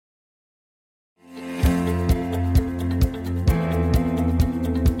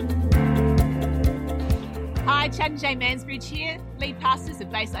Chad and Jay Mansbridge here, lead pastors of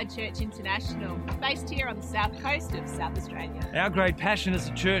Bayside Church International, based here on the south coast of South Australia. Our great passion as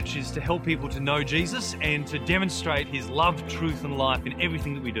a church is to help people to know Jesus and to demonstrate his love, truth and life in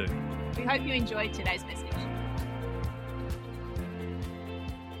everything that we do. We hope you enjoyed today's message.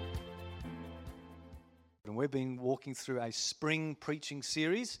 And we've been walking through a spring preaching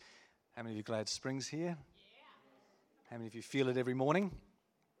series. How many of you glad spring's here? Yeah. How many of you feel it every morning?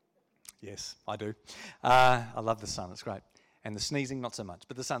 Yes, I do. I love the sun, it's great. And the sneezing, not so much,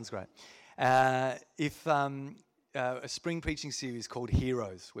 but the sun's great. A spring preaching series called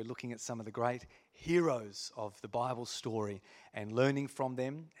Heroes. We're looking at some of the great heroes of the Bible story and learning from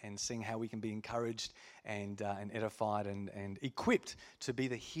them and seeing how we can be encouraged and edified and equipped to be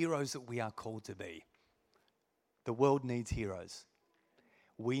the heroes that we are called to be. The world needs heroes.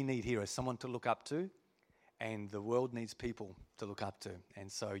 We need heroes, someone to look up to. And the world needs people to look up to.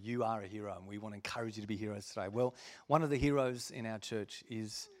 And so you are a hero, and we want to encourage you to be heroes today. Well, one of the heroes in our church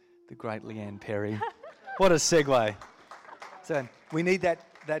is the great Leanne Perry. What a segue. So we need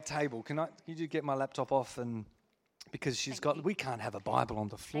that table. Can you get my laptop off? And because we can't have a Bible on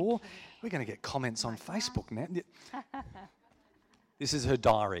the floor. We're going to get comments on Facebook now. This is her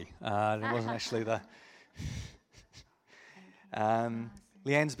diary. It wasn't actually the...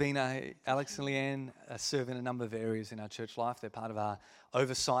 Leanne's been, Alex and Leanne serve in a number of areas in our church life. They're part of our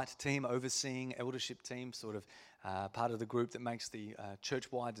oversight team, overseeing eldership team, sort of part of the group that makes the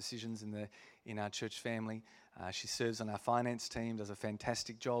church-wide decisions in our church family. She serves on our finance team, does a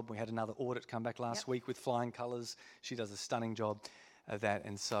fantastic job. We had another audit come back last week with flying colours. She does a stunning job of that,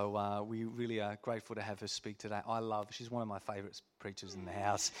 and so we really are grateful to have her speak today. She's one of my favourite preachers in the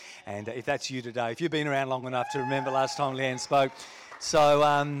house, and if that's you today, if you've been around long enough to remember last time Leanne spoke, so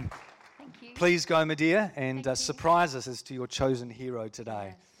Thank you. Please go, my dear, and surprise us as to your chosen hero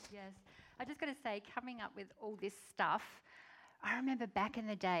today. Yes. I just got to say, coming up with all this stuff, I remember back in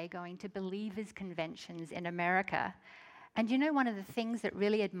the day going to believers' conventions in America, and you know, one of the things that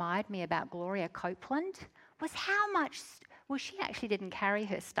really admired me about Gloria Copeland was how much... Well, she actually didn't carry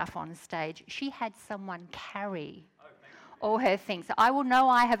her stuff on stage. She had someone carry all her things. So I will know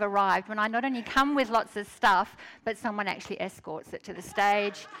I have arrived when I not only come with lots of stuff, but someone actually escorts it to the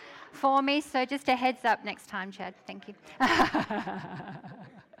stage for me. So just a heads up next time, Chad. Thank you.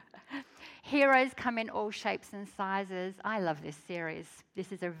 Heroes come in all shapes and sizes. I love this series.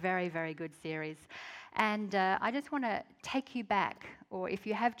 This is a very, very good series. And I just want to take you back, or if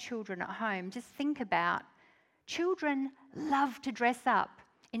you have children at home, just think about children love to dress up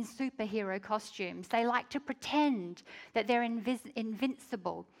in superhero costumes. They like to pretend that they're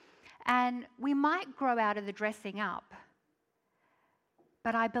invincible. And we might grow out of the dressing up,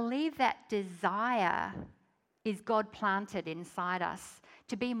 but I believe that desire is God planted inside us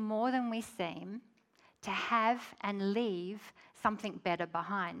to be more than we seem, to have and leave something better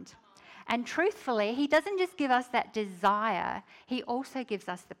behind. And truthfully, he doesn't just give us that desire, he also gives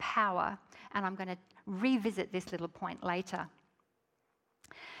us the power. And I'm going to revisit this little point later.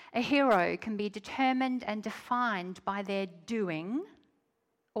 A hero can be determined and defined by their doing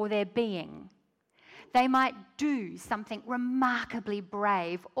or their being. They might do something remarkably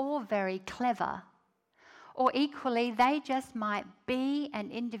brave or very clever. Or equally, they just might be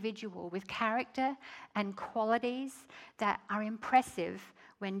an individual with character and qualities that are impressive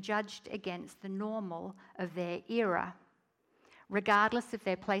when judged against the normal of their era, regardless of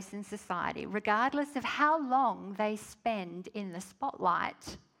their place in society, regardless of how long they spend in the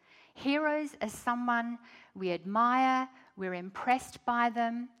spotlight. Heroes are someone we admire, we're impressed by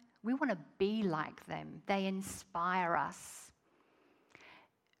them, we want to be like them. They inspire us.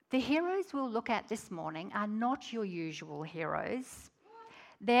 The heroes we'll look at this morning are not your usual heroes.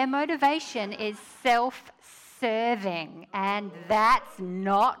 Their motivation is self-serving, and that's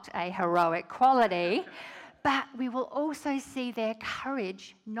not a heroic quality. But we will also see their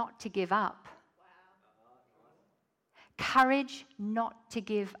courage not to give up. Courage not to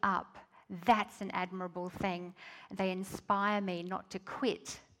give up. That's an admirable thing. They inspire me not to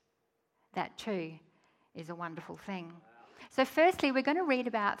quit. That too is a wonderful thing. So firstly, we're going to read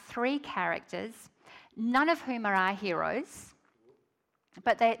about 3 characters, none of whom are our heroes,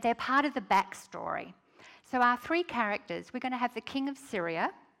 but they're part of the backstory. So our 3 characters, we're going to have the king of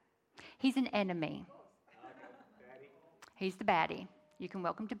Syria. He's an enemy. He's the baddie. You can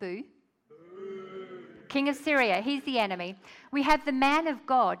welcome to boo. King of Syria, he's the enemy. We have the man of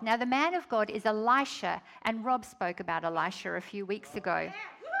God. Now, the man of God is Elisha, and Rob spoke about Elisha a few weeks ago.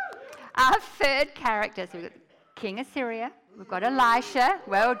 Our 3rd character, so we've got King of Syria, we've got Elisha,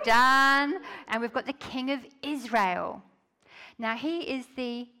 well done, and we've got the King of Israel. Now, he is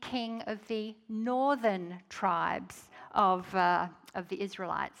the king of the northern tribes of the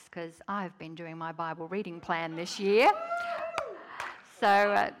Israelites, because I've been doing my Bible reading plan this year.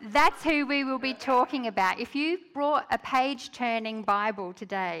 So that's who we will be talking about. If you brought a page-turning Bible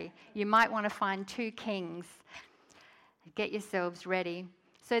today, you might want to find 2 Kings. Get yourselves ready.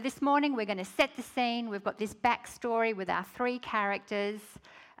 So this morning we're going to set the scene. We've got this backstory with our 3 characters.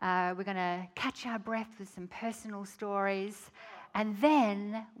 We're going to catch our breath with some personal stories. And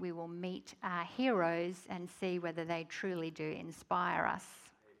then we will meet our heroes and see whether they truly do inspire us.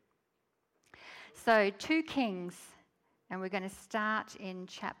 So 2 Kings. And we're going to start in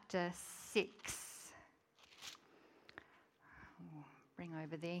chapter 6. Bring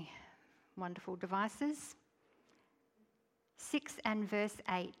over the wonderful devices. 6 and verse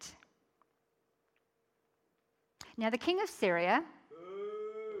 8. Now the king of Syria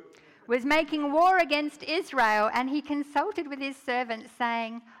was making war against Israel, and he consulted with his servants,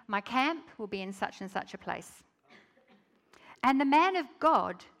 saying, "My camp will be in such and such a place." And the man of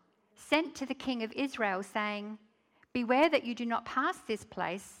God sent to the king of Israel, saying, "Beware that you do not pass this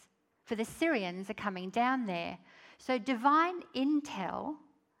place, for the Syrians are coming down there." So divine intel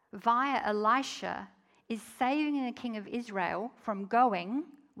via Elisha is saving the king of Israel from going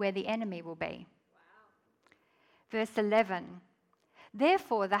where the enemy will be. Wow. Verse 11.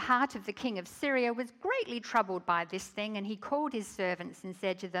 Therefore the heart of the king of Syria was greatly troubled by this thing, and he called his servants and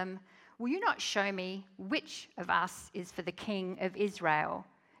said to them, "Will you not show me which of us is for the king of Israel?"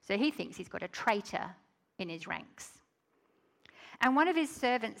 So he thinks he's got a traitor in his ranks. And one of his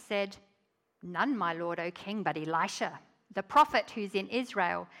servants said, "None, my lord, O king, but Elisha, the prophet who's in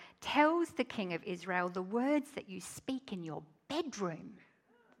Israel, tells the king of Israel the words that you speak in your bedroom."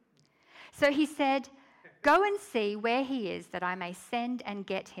 So he said, "Go and see where he is, that I may send and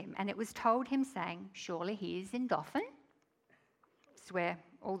get him." And it was told him, saying, "Surely he is in Dothan." It's where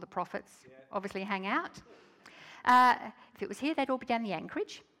all the prophets obviously hang out. If it was here, they'd all be down the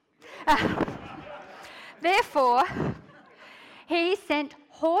Anchorage. Therefore, he sent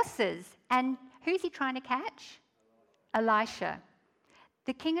horses, and who's he trying to catch? Elisha.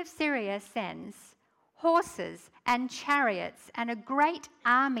 The king of Syria sends horses and chariots and a great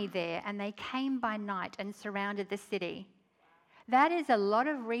army there, and they came by night and surrounded the city. That is a lot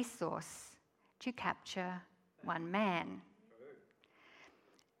of resource to capture one man.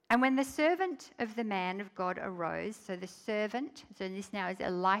 And when the servant of the man of God arose, so this now is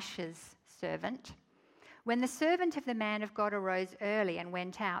Elisha's servant. When the servant of the man of God arose early and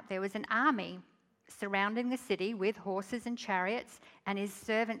went out, there was an army surrounding the city with horses and chariots, and his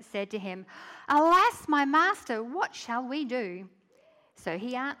servant said to him, "Alas, my master, what shall we do?" So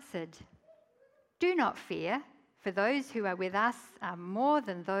he answered, "Do not fear, for those who are with us are more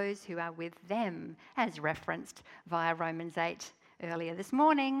than those who are with them," as referenced via Romans 8 earlier this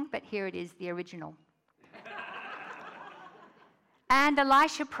morning, but here it is, the original. And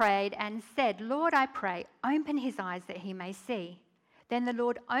Elisha prayed and said, "Lord, I pray, open his eyes that he may see." Then the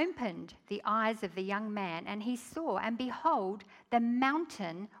Lord opened the eyes of the young man, and he saw, and behold, the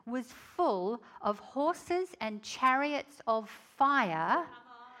mountain was full of horses and chariots of fire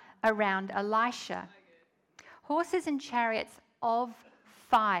around Elisha. Horses and chariots of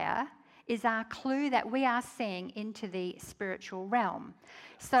fire is our clue that we are seeing into the spiritual realm.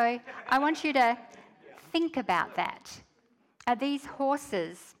 So I want you to think about that. Are these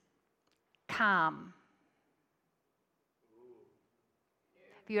horses calm?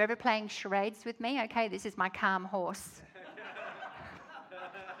 Are you ever playing charades with me? Okay, this is my calm horse.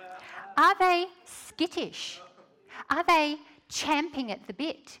 Are they skittish? Are they champing at the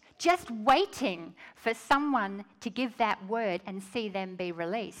bit, just waiting for someone to give that word and see them be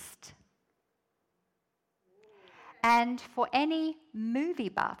released? And for any movie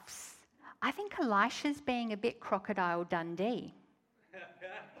buffs, I think Elisha's being a bit Crocodile Dundee.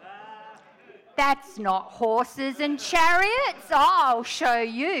 That's not horses and chariots. I'll show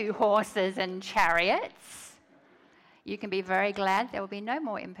you horses and chariots. You can be very glad there will be no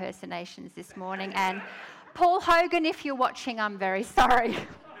more impersonations this morning. And Paul Hogan, if you're watching, I'm very sorry.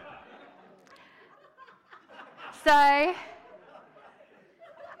 So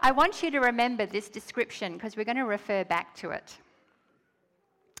I want you to remember this description because we're going to refer back to it.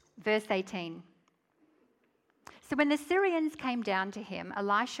 Verse 18. So when the Syrians came down to him,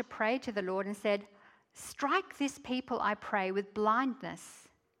 Elisha prayed to the Lord and said, "Strike this people, I pray, with blindness."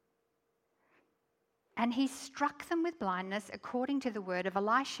 And he struck them with blindness according to the word of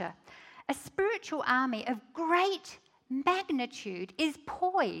Elisha. A spiritual army of great magnitude is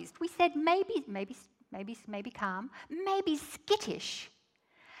poised. We said maybe calm, maybe skittish.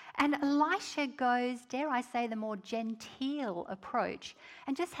 And Elisha goes, dare I say, the more genteel approach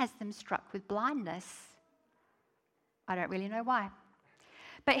and just has them struck with blindness. I don't really know why.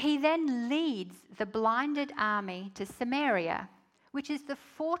 But he then leads the blinded army to Samaria, which is the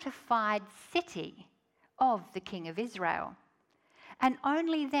fortified city of the king of Israel, and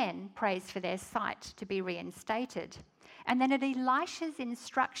only then prays for their sight to be reinstated. And then at Elisha's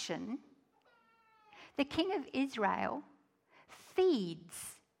instruction, the king of Israel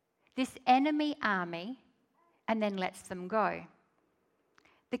feeds this enemy army and then lets them go.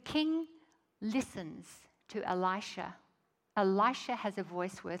 The king listens to Elisha. Elisha has a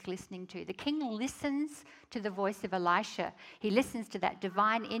voice worth listening to. The king listens to the voice of Elisha. He listens to that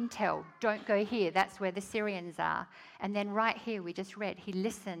divine intel. Don't go here, that's where the Syrians are. And then right here, we just read, he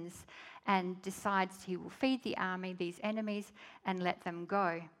listens and decides he will feed the army, these enemies, and let them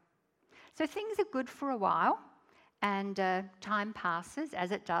go. So things are good for a while, and time passes,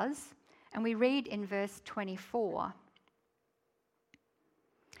 as it does. And we read in verse 24,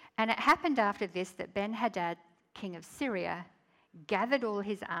 "And it happened after this that Ben-Hadad, king of Syria, gathered all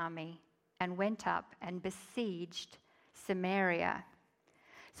his army and went up and besieged Samaria."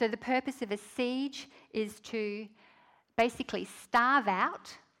 So the purpose of a siege is to basically starve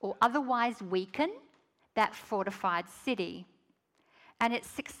out or otherwise weaken that fortified city. And its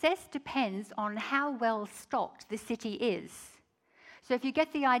success depends on how well stocked the city is. So if you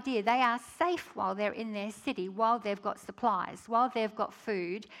get the idea, they are safe while they're in their city, while they've got supplies, while they've got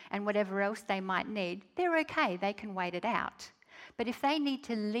food and whatever else they might need. They're okay, they can wait it out. But if they need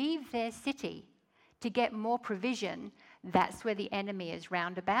to leave their city to get more provision, that's where the enemy is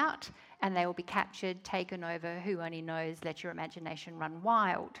round about, and they will be captured, taken over, who only knows, let your imagination run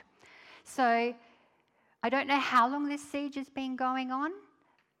wild. So I don't know how long this siege has been going on,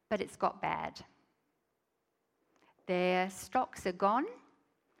 but it's got bad. Their stocks are gone.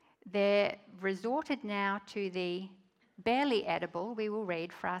 They're resorted now to the barely edible. We will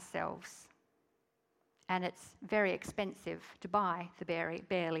read for ourselves. And it's very expensive to buy the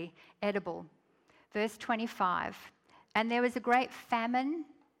barely edible. Verse 25, "And there was a great famine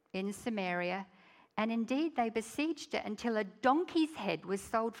in Samaria, and indeed they besieged it until a donkey's head was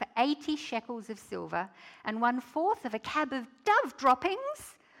sold for 80 shekels of silver, and 1/4 of a cab of dove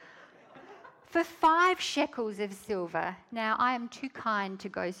droppings for 5 shekels of silver." Now, I am too kind to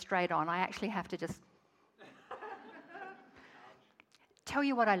go straight on. I actually have to just tell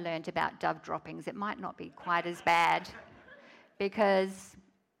you what I learned about dove droppings. It might not be quite as bad because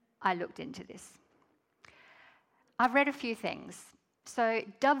I looked into this. I've read a few things. So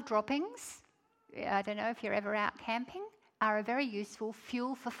dove droppings, I don't know if you're ever out camping, are a very useful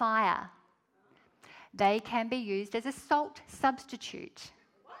fuel for fire. They can be used as a salt substitute.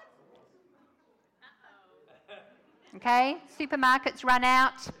 Okay, supermarkets run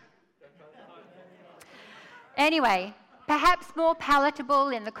out. Anyway, perhaps more palatable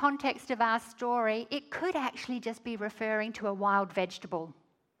in the context of our story, it could actually just be referring to a wild vegetable.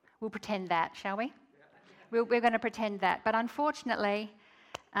 We'll pretend that, shall we? We're going to pretend that. But unfortunately,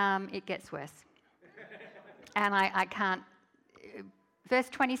 it gets worse. And I can't. Verse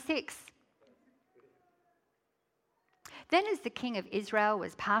 26. "Then as the king of Israel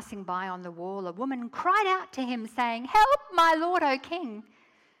was passing by on the wall, a woman cried out to him, saying, 'Help, my lord, O king!'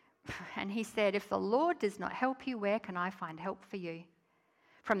 And he said, 'If the Lord does not help you, where can I find help for you?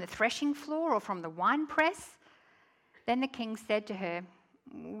 From the threshing floor or from the winepress?' Then the king said to her,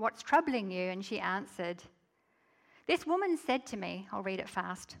 'What's troubling you?' And she answered, 'This woman said to me,'" I'll read it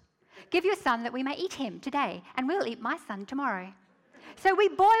fast, "'Give your son that we may eat him today, and we'll eat my son tomorrow. So we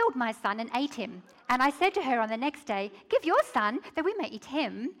boiled my son and ate him. And I said to her on the next day, "Give your son that we may eat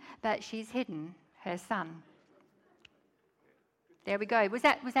him." But she's hidden her son.'" There we go. Was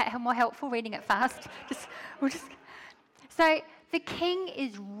that more helpful reading it fast? So the king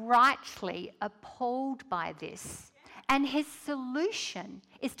is rightly appalled by this. And his solution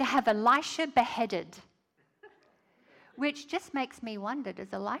is to have Elisha beheaded. Which just makes me wonder,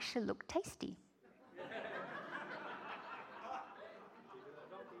 does Elisha look tasty?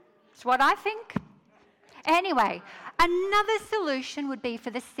 That's what I think. Anyway, another solution would be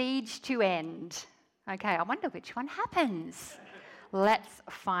for the siege to end. Okay, I wonder which one happens. Let's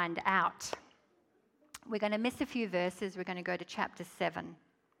find out. We're going to miss a few verses. We're going to go to chapter 7.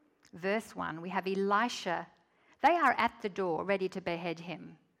 Verse 1, we have Elisha. They are at the door, ready to behead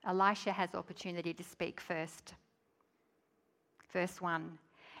him. Elisha has opportunity to speak first. Verse 1,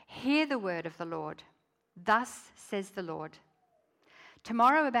 "Hear the word of the Lord. Thus says the Lord.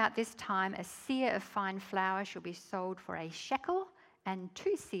 Tomorrow about this time a seah of fine flour shall be sold for a shekel, and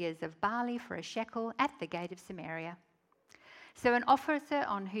 2 seahs of barley for a shekel at the gate of Samaria. So an officer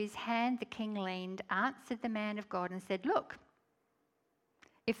on whose hand the king leaned answered the man of God and said, "Look,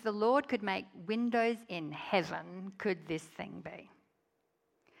 if the Lord could make windows in heaven, could this thing be?"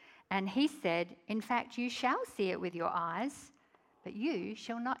 And he said, "In fact, you shall see it with your eyes, but you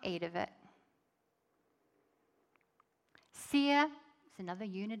shall not eat of it." Seer is another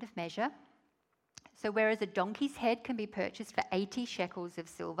unit of measure. So whereas a donkey's head can be purchased for 80 shekels of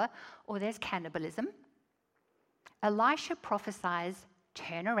silver, or there's cannibalism, Elisha prophesies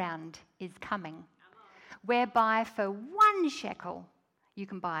turnaround is coming, whereby for 1 shekel you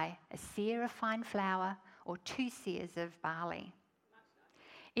can buy a seer of fine flour or 2 seers of barley.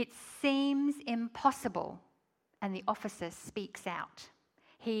 It seems impossible, and the officer speaks out.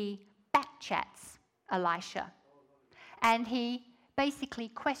 He backchats Elisha, and he basically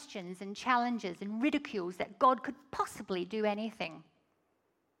questions and challenges and ridicules that God could possibly do anything.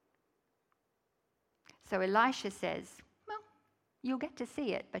 So Elisha says, "Well, you'll get to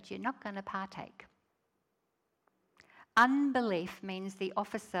see it, but you're not going to partake." Unbelief means the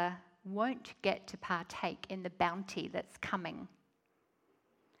officer won't get to partake in the bounty that's coming,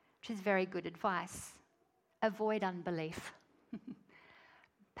 which is very good advice. Avoid unbelief.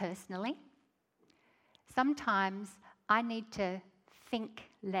 Personally, sometimes I need to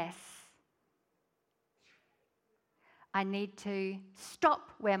think less. I need to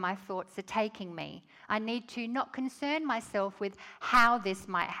stop where my thoughts are taking me. I need to not concern myself with how this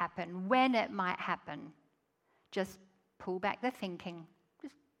might happen, when it might happen. Just pull back the thinking.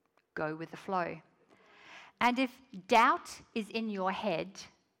 Just go with the flow. And if doubt is in your head,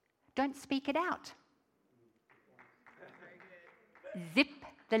 don't speak it out. Zip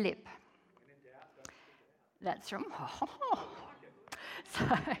the lip. That's from... So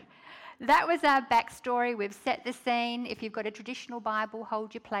that was our backstory. We've set the scene. If you've got a traditional Bible,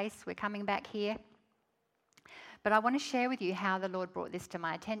 hold your place. We're coming back here. But I want to share with you how the Lord brought this to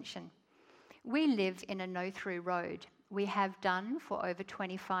my attention. We live in a no-through road. We have done for over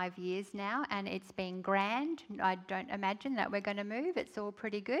 25 years now, and it's been grand. I don't imagine that we're going to move. It's all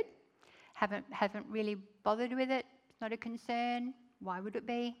pretty good. Haven't really bothered with it. It's not a concern. Why would it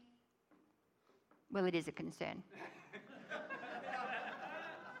be? Well, it is a concern.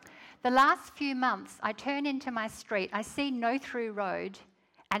 The last few months, I turn into my street, I see no through road,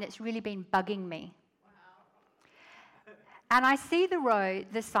 and it's really been bugging me. Wow. And I see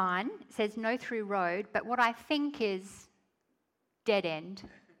the sign, it says no through road, but what I think is dead end.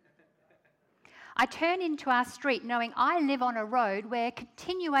 I turn into our street knowing I live on a road where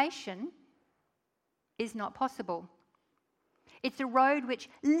continuation is not possible. It's a road which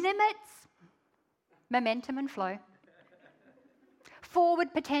limits momentum and flow.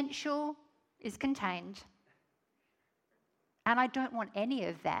 Forward potential is contained. And I don't want any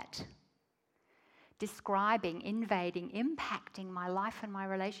of that describing, invading, impacting my life and my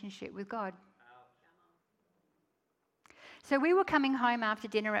relationship with God. So we were coming home after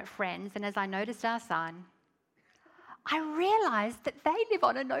dinner at Friends, and as I noticed our sign, I realised that they live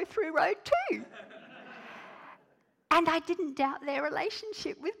on a no-through road too. And I didn't doubt their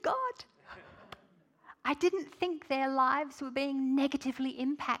relationship with God. I didn't think their lives were being negatively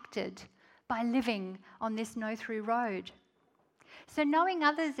impacted by living on this no-through road. So knowing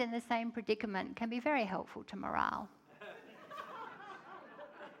others in the same predicament can be very helpful to morale.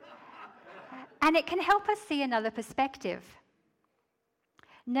 And it can help us see another perspective.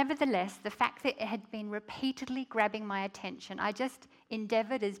 Nevertheless, the fact that it had been repeatedly grabbing my attention, I just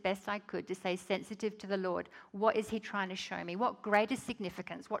endeavoured as best I could to stay sensitive to the Lord. What is He trying to show me? What greater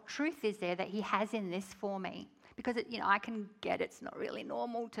significance, what truth is there that He has in this for me? Because I can get it's not really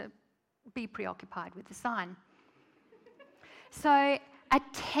normal to be preoccupied with the sign. So a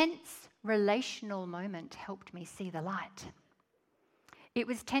tense relational moment helped me see the light. It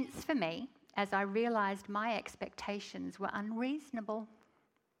was tense for me as I realised my expectations were unreasonable.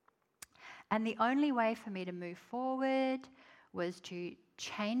 And the only way for me to move forward was to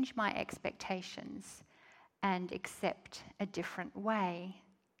change my expectations and accept a different way.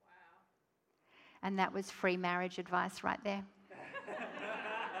 Wow. And that was free marriage advice right there.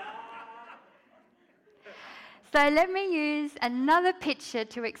 So let me use another picture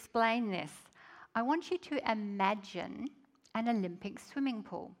to explain this. I want you to imagine an Olympic swimming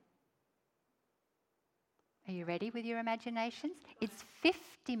pool. Are you ready with your imaginations? It's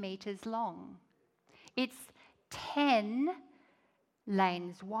 50 metres long. It's 10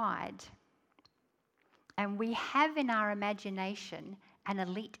 lanes wide. And we have in our imagination an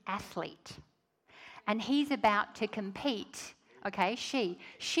elite athlete. And he's about to compete. Okay,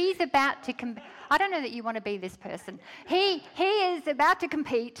 she's about to compete. I don't know that you want to be this person. He is about to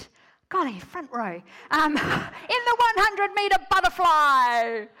compete golly, front row, in the 100-meter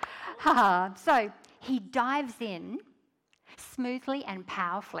butterfly. So he dives in smoothly and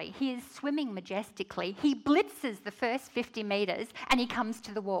powerfully. He is swimming majestically. He blitzes the first 50 metres and he comes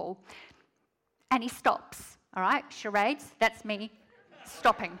to the wall. And he stops. All right, charades, that's me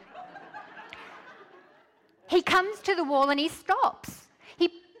stopping. He comes to the wall and he stops.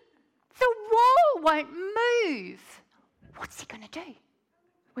 The wall won't move. What's he going to do?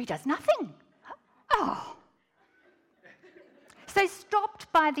 Well, he does nothing. Oh. So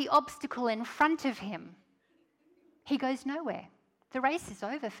stopped by the obstacle in front of him, he goes nowhere. The race is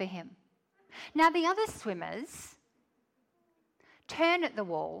over for him. Now the other swimmers turn at the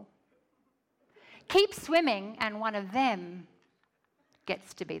wall, keep swimming, and one of them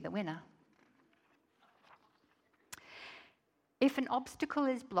gets to be the winner. If an obstacle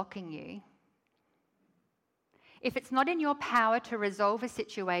is blocking you, if it's not in your power to resolve a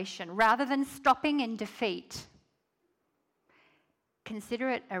situation, rather than stopping in defeat, consider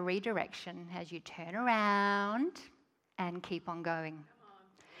it a redirection as you turn around and keep on going.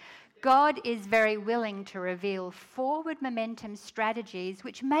 God is very willing to reveal forward momentum strategies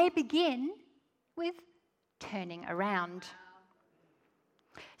which may begin with turning around.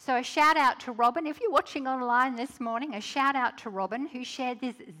 So a shout out to Robin. If you're watching online this morning, a shout out to Robin who shared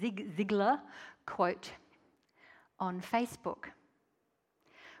this Zig Ziglar quote on Facebook.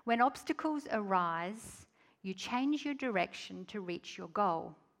 When obstacles arise, you change your direction to reach your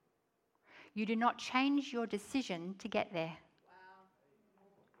goal. You do not change your decision to get there.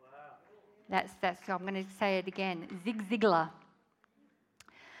 Wow. That's I'm going to say it again. Zig Ziglar.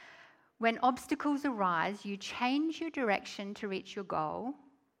 When obstacles arise, you change your direction to reach your goal.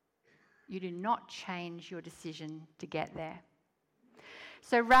 You do not change your decision to get there.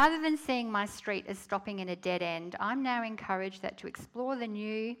 So rather than seeing my street as stopping in a dead end, I'm now encouraged that to explore the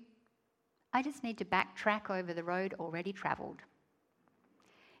new, I just need to backtrack over the road already travelled.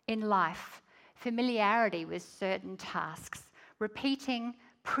 In life, familiarity with certain tasks, repeating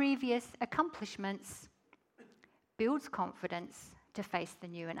previous accomplishments, builds confidence to face the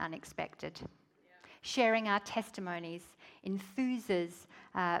new and unexpected. Sharing our testimonies enthuses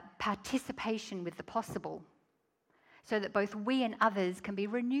participation with the possible, so that both we and others can be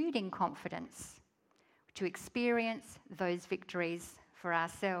renewed in confidence to experience those victories for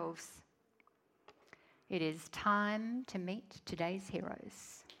ourselves. It is time to meet today's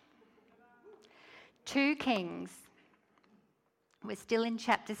heroes. 2 Kings. We're still in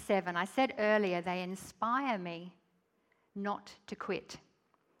chapter 7. I said earlier they inspire me not to quit.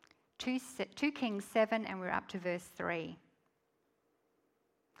 2 Kings 7, and we're up to verse 3.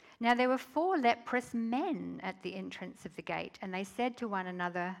 Now there were 4 leprous men at the entrance of the gate, and they said to one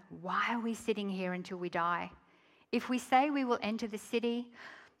another, "Why are we sitting here until we die? If we say we will enter the city,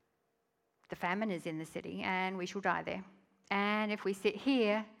 the famine is in the city, and we shall die there. And if we sit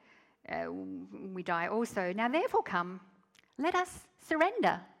here, we die also. Now therefore come, let us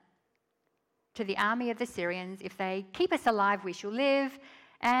surrender to the army of the Syrians. If they keep us alive, we shall live,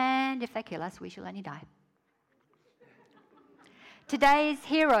 and if they kill us, we shall only die." Today's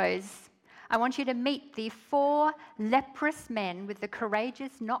heroes, I want you to meet the 4 leprous men with the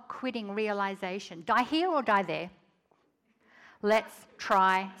courageous, not quitting realization. Die here or die there. Let's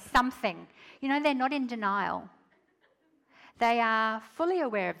try something. You know, they're not in denial. They are fully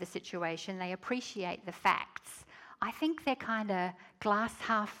aware of the situation. They appreciate the facts. I think they're kind of glass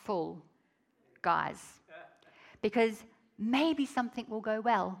half full guys, because maybe something will go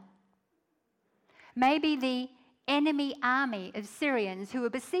well. Maybe the enemy army of Syrians who are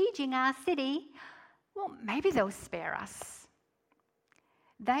besieging our city, well, maybe they'll spare us.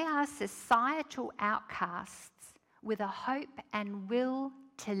 They are societal outcasts with a hope and will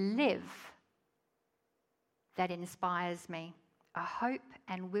to live that inspires me. A hope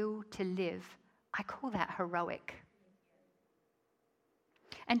and will to live. I call that heroic.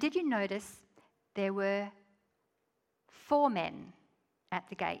 And did you notice there were 4 men at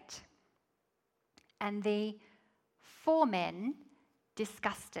the gate? And the 4 men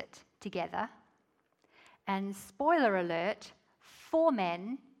discussed it together. And spoiler alert, 4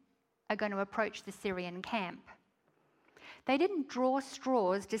 men are going to approach the Syrian camp. They didn't draw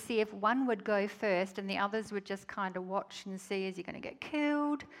straws to see if one would go first and the others would just kind of watch and see, is he going to get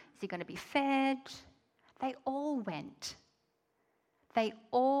killed? Is he going to be fed? They all went. They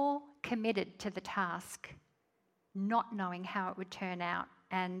all committed to the task, not knowing how it would turn out.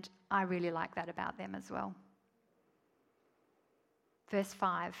 And I really like that about them as well. Verse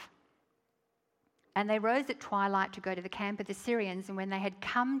 5. And they rose at twilight to go to the camp of the Syrians, and when they had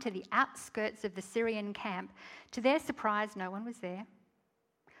come to the outskirts of the Syrian camp, to their surprise, no one was there.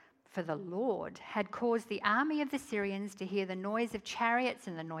 For the Lord had caused the army of the Syrians to hear the noise of chariots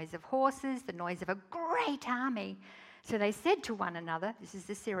and the noise of horses, the noise of a great army. So they said to one another, this is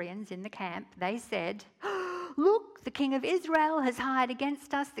the Syrians in the camp, they said, "Look, the king of Israel has hired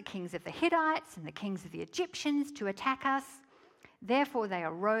against us the kings of the Hittites and the kings of the Egyptians to attack us." Therefore they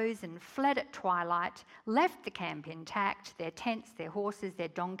arose and fled at twilight, left the camp intact, their tents, their horses, their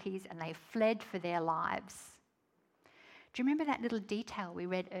donkeys, and they fled for their lives. Do you remember that little detail we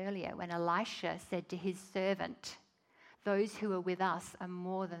read earlier when Elisha said to his servant, "Those who are with us are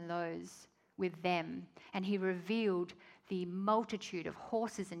more than those with them." And he revealed the multitude of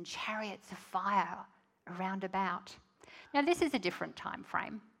horses and chariots of fire around about. Now, this is a different time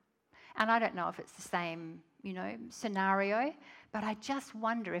frame, and I don't know if it's the same, scenario, but I just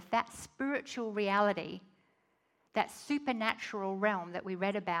wonder if that spiritual reality, that supernatural realm that we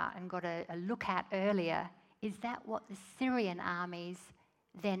read about and got a look at earlier, is that what the Syrian armies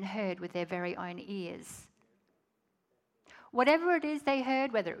then heard with their very own ears? Whatever it is they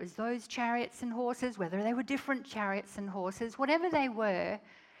heard, whether it was those chariots and horses, whether they were different chariots and horses, whatever they were,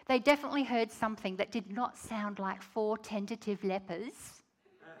 they definitely heard something that did not sound like 4 tentative lepers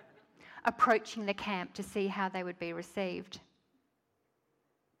approaching the camp to see how they would be received.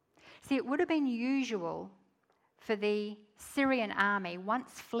 See, it would have been usual for the Syrian army,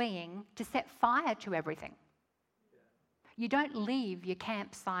 once fleeing, to set fire to everything. You don't leave your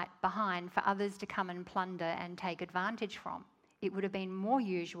campsite behind for others to come and plunder and take advantage from. It would have been more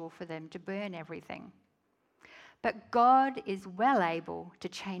usual for them to burn everything. But God is well able to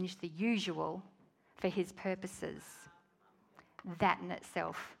change the usual for his purposes. That in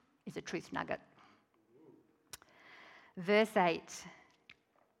itself is a truth nugget. Verse 8.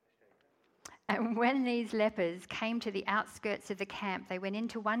 And when these lepers came to the outskirts of the camp, they went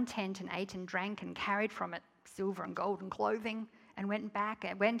into one tent and ate and drank and carried from it silver and gold and clothing, and went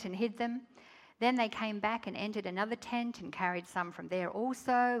and hid them. Then they came back and entered another tent and carried some from there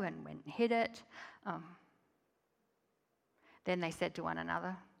also and went and hid it. Then they said to one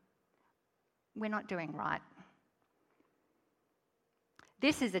another, "We're not doing right.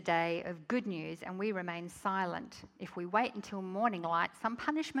 This is a day of good news, and we remain silent. If we wait until morning light, some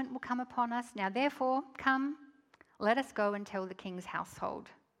punishment will come upon us. Now therefore, come, let us go and tell the king's household."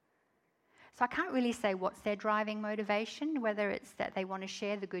 So I can't really say what's their driving motivation, whether it's that they want to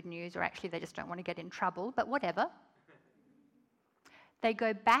share the good news or actually they just don't want to get in trouble, but whatever. They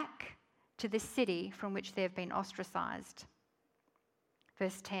go back to the city from which they've been ostracized.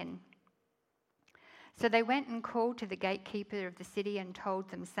 Verse 10. So they went and called to the gatekeeper of the city and told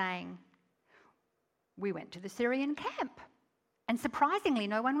them, saying, "We went to the Syrian camp, and surprisingly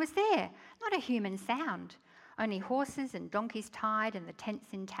no one was there, not a human sound, only horses and donkeys tied and the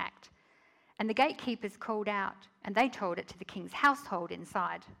tents intact." And the gatekeepers called out, and they told it to the king's household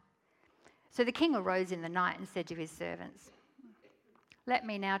inside. So the king arose in the night and said to his servants, "Let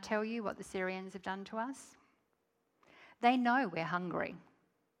me now tell you what the Syrians have done to us. They know we're hungry.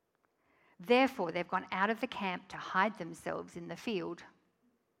 Therefore, they've gone out of the camp to hide themselves in the field,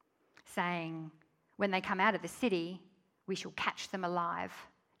 saying, when they come out of the city, we shall catch them alive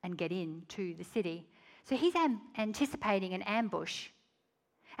and get into the city." So he's anticipating an ambush.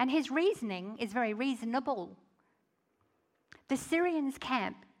 And his reasoning is very reasonable. The Syrians'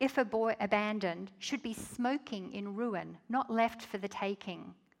 camp, if abandoned, should be smoking in ruin, not left for the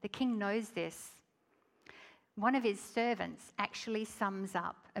taking. The king knows this. One of his servants actually sums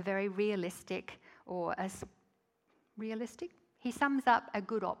up a very realistic, he sums up a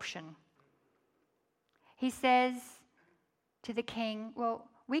good option. He says to the king, "Well,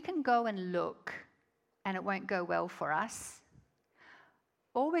 we can go and look, and it won't go well for us.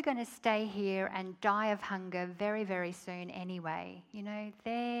 Or we're going to stay here and die of hunger very, very soon anyway.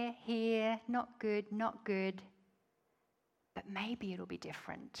 They're here, not good, not good. But maybe it'll be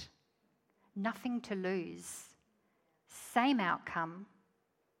different. Nothing to lose. Same outcome,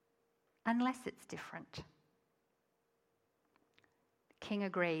 unless it's different." The king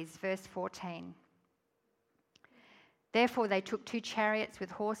agrees. Verse 14. Therefore they took 2 chariots with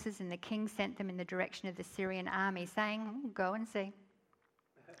horses, and the king sent them in the direction of the Syrian army, saying, "Go and see."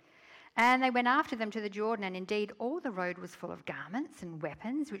 And they went after them to the Jordan, and indeed all the road was full of garments and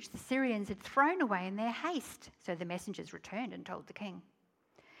weapons, which the Syrians had thrown away in their haste. So the messengers returned and told the king.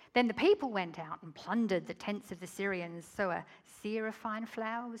 Then the people went out and plundered the tents of the Syrians. So a seah of fine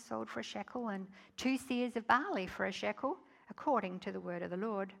flour was sold for a shekel, and 2 seahs of barley for a shekel, according to the word of the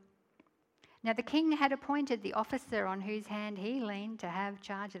Lord. Now the king had appointed the officer on whose hand he leaned to have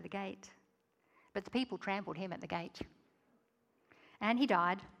charge of the gate. But the people trampled him at the gate, and he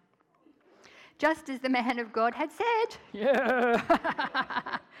died. just as the man of God had said.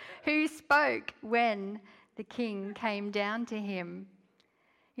 Yeah. Who spoke when the king came down to him.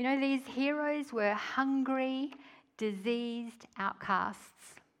 You know, these heroes were hungry, diseased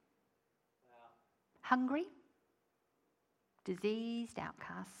outcasts. Hungry, diseased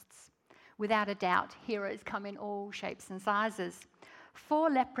outcasts. Without a doubt, heroes come in all shapes and sizes.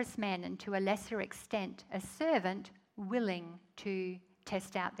 4 leprous men, and to a lesser extent, a servant willing to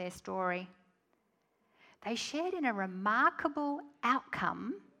test out their story. They shared in a remarkable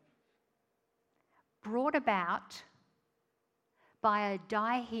outcome brought about by a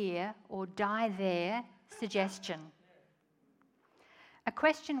die here or die there suggestion. A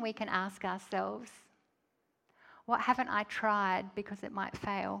question we can ask ourselves: what haven't I tried because it might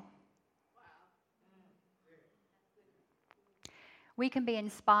fail? We can be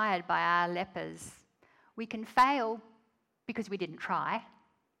inspired by our lepers. We can fail because we didn't try.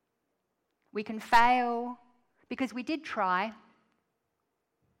 We can fail because we did try.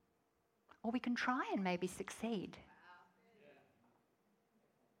 Or we can try and maybe succeed.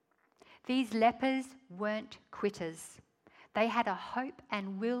 These lepers weren't quitters. They had a hope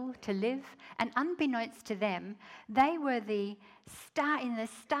and will to live, and unbeknownst to them, they were in the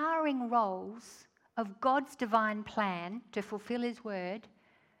starring roles of God's divine plan to fulfill his word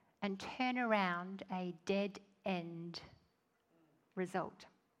and turn around a dead end result.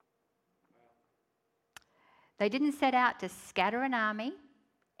 They didn't set out to scatter an army,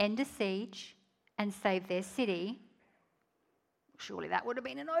 end a siege, and save their city. Surely that would have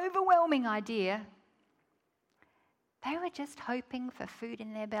been an overwhelming idea. They were just hoping for food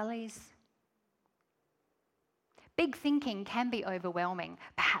in their bellies. Big thinking can be overwhelming,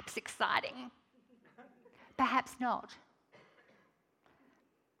 perhaps exciting, perhaps not.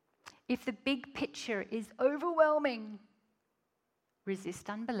 If the big picture is overwhelming, resist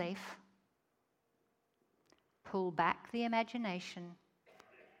unbelief, pull back the imagination,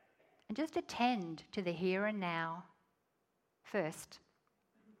 and just attend to the here and now first.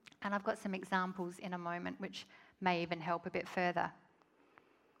 And I've got some examples in a moment which may even help a bit further.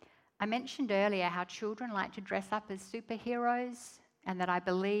 I mentioned earlier how children like to dress up as superheroes, and that I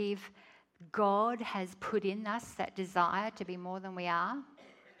believe God has put in us that desire to be more than we are.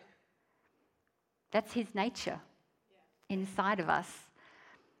 That's his nature inside of us,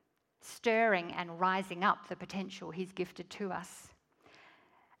 stirring and rising up the potential he's gifted to us.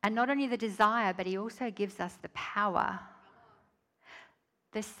 And not only the desire, but he also gives us the power.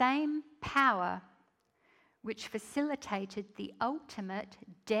 The same power which facilitated the ultimate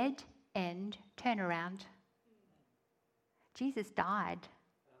dead-end turnaround. Jesus died,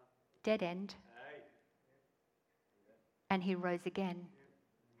 dead end, and he rose again.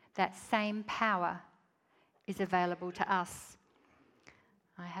 That same power is available to us.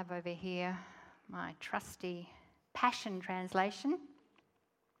 I have over here my trusty Passion Translation.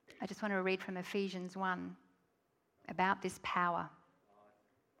 I just want to read from Ephesians 1 about this power.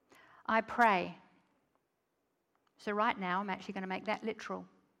 I pray. So right now, I'm actually going to make that literal.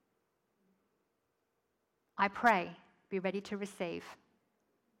 I pray, be ready to receive.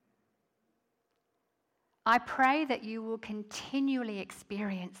 I pray that you will continually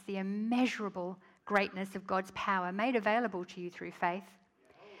experience the immeasurable greatness of God's power made available to you through faith.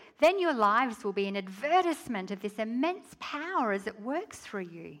 Then your lives will be an advertisement of this immense power as it works through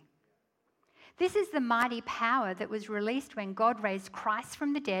you. This is the mighty power that was released when God raised Christ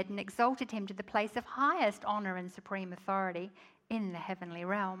from the dead and exalted him to the place of highest honor and supreme authority in the heavenly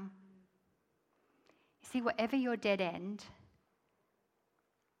realm. You see, whatever your dead end,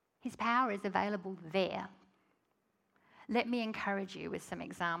 his power is available there. Let me encourage you with some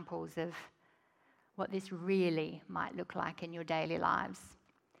examples of what this really might look like in your daily lives.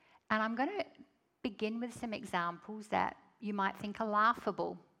 And I'm going to begin with some examples that you might think are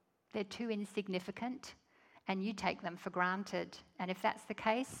laughable. They're too insignificant, and you take them for granted. And if that's the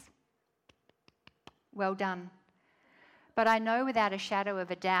case, well done. But I know without a shadow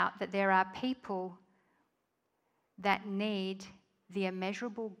of a doubt that there are people that need the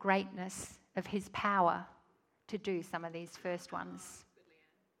immeasurable greatness of his power to do some of these first ones.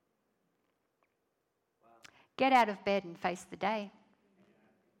 Get out of bed and face the day.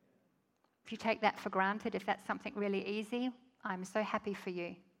 If you take that for granted, if that's something really easy, I'm so happy for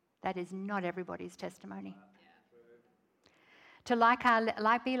you. That is not everybody's testimony. To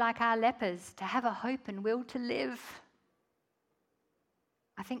be like our lepers, to have a hope and will to live.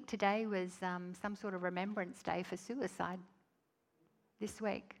 I think today was some sort of remembrance day for suicide this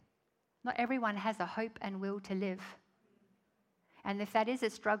week. Not everyone has a hope and will to live. And if that is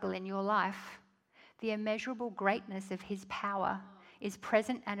a struggle in your life, the immeasurable greatness of his power is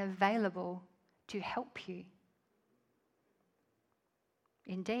present and available to help you.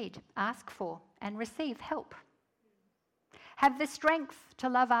 Indeed, ask for and receive help. Have the strength to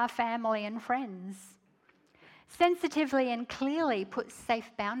love our family and friends. Sensitively and clearly put safe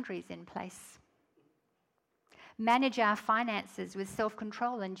boundaries in place. Manage our finances with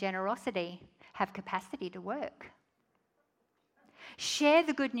self-control and generosity. Have capacity to work. Share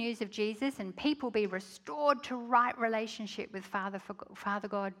the good news of Jesus and people be restored to right relationship with Father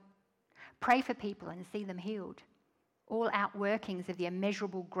God. Pray for people and see them healed. All outworkings of the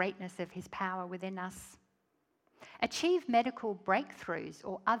immeasurable greatness of his power within us. Achieve medical breakthroughs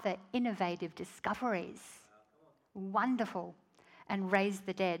or other innovative discoveries. Wonderful. And raise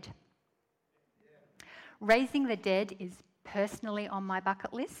the dead. Raising the dead is personally on my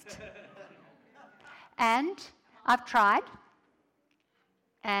bucket list. And I've tried.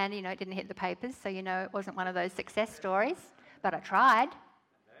 And, it didn't hit the papers, so it wasn't one of those success stories. But I tried.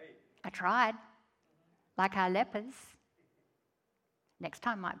 Like our lepers. Next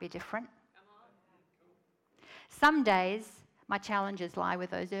time might be different. Some days, my challenges lie with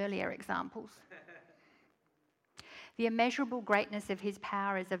those earlier examples. The immeasurable greatness of his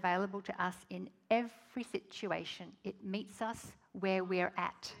power is available to us in every situation. It meets us where we're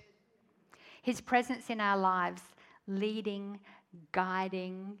at. His presence in our lives, leading,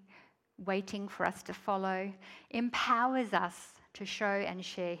 guiding, waiting for us to follow, empowers us to show and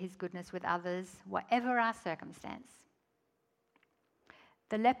share his goodness with others, whatever our circumstance.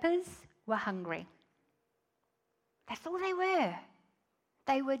 The lepers were hungry. That's all they were.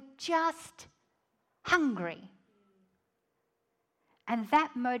 They were just hungry. And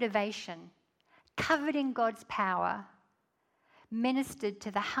that motivation, covered in God's power, ministered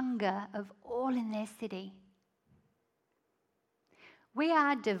to the hunger of all in their city. We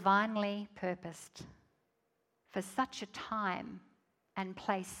are divinely purposed for such a time and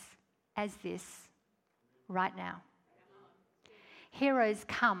place as this right now. Heroes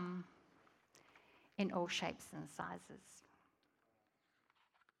come in all shapes and sizes.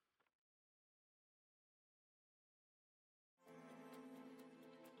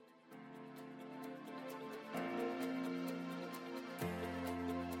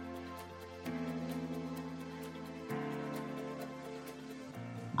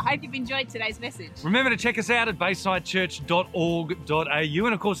 I hope you've enjoyed today's message. Remember to check us out at baysidechurch.org.au.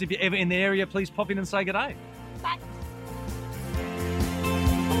 And of course, if you're ever in the area, please pop in and say good day. Bye.